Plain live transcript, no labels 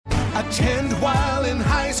Attend while in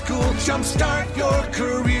high school. Jumpstart your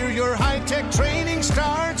career. Your high-tech training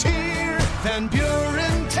starts here. Van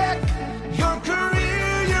Buren Tech. Your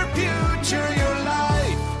career, your future, your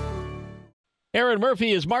life. Erin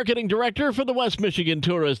Murphy is Marketing Director for the West Michigan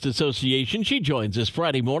Tourist Association. She joins us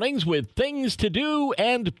Friday mornings with things to do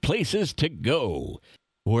and places to go.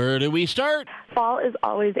 Where do we start? Fall is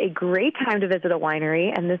always a great time to visit a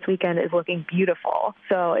winery, and this weekend is looking beautiful.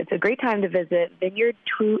 So it's a great time to visit Vineyard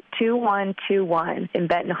 2121 in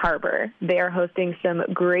Benton Harbor. They are hosting some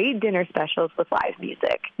great dinner specials with live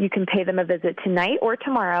music. You can pay them a visit tonight or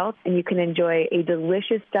tomorrow, and you can enjoy a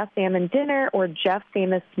delicious stuffed salmon dinner or Jeff's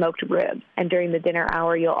famous smoked ribs. And during the dinner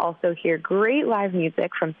hour, you'll also hear great live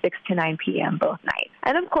music from 6 to 9 p.m. both nights.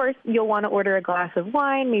 And of course, you'll want to order a glass of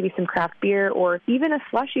wine, maybe some craft beer, or even a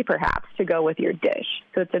slushie perhaps to go with your dish.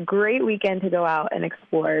 So it's a great weekend to go out and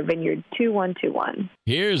explore Vineyard 2121.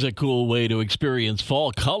 Here's a cool way to experience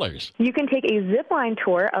fall colors. You can take a zip line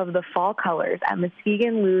tour of the fall colors at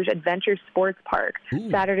Muskegon Luge Adventure Sports Park,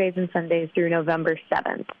 Saturdays and Sundays through November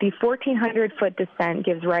 7th. The 1,400-foot descent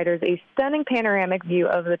gives riders a stunning panoramic view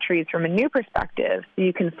of the trees from a new perspective, so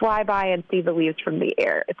you can fly by and see the leaves from the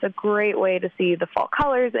air. It's a great way to see the fall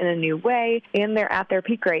colors in a new way, and they're at their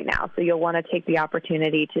peak right now, so you'll want to take the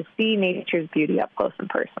opportunity to see nature's beauty up close and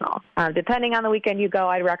personal. Depending on the weekend you go,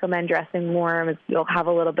 I'd recommend dressing warm. You'll have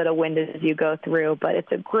a little bit of wind as you go through, but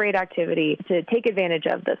it's a great activity to take advantage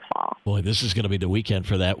of this fall. Boy, this is going to be the weekend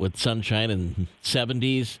for that with sunshine and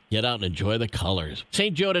 70s. Get out and enjoy the colors.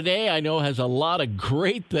 St. Joe today, I know, has a lot of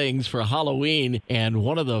great things for Halloween, and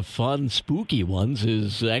one of the fun, spooky ones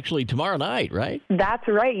is actually tomorrow night, right? That's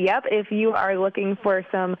right. Yep. If you are looking for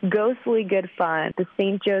some ghostly good fun, the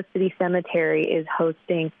St. Joe City Cemetery is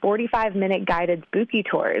hosting 45-minute guided spooky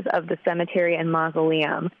tours of the cemetery and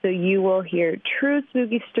mausoleum. So you will hear true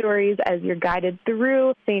spooky stories as you're guided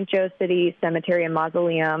through St. Joe City Cemetery and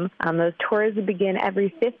Mausoleum. Those tours begin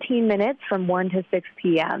every 15 minutes from 1 to 6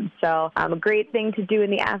 p.m. So a great thing to do in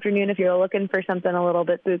the afternoon if you're looking for something a little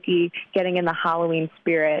bit spooky, getting in the Halloween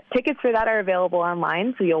spirit. Tickets for that are available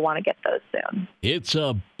online, so you'll want to get those soon. It's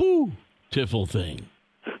a beautiful thing.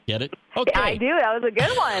 Get it? Okay. I do. That was a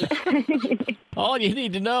good one. All you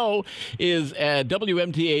need to know is at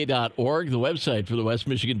WMTA.org, the website for the West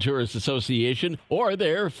Michigan Tourist Association, or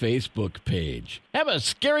their Facebook page. Have a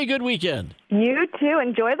scary good weekend. You too.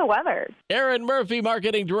 Enjoy the weather. Erin Murphy,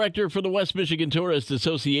 Marketing Director for the West Michigan Tourist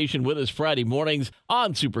Association, with us Friday mornings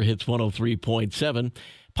on Super Hits 103.7.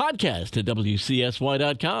 Podcast at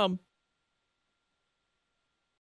WCSY.com.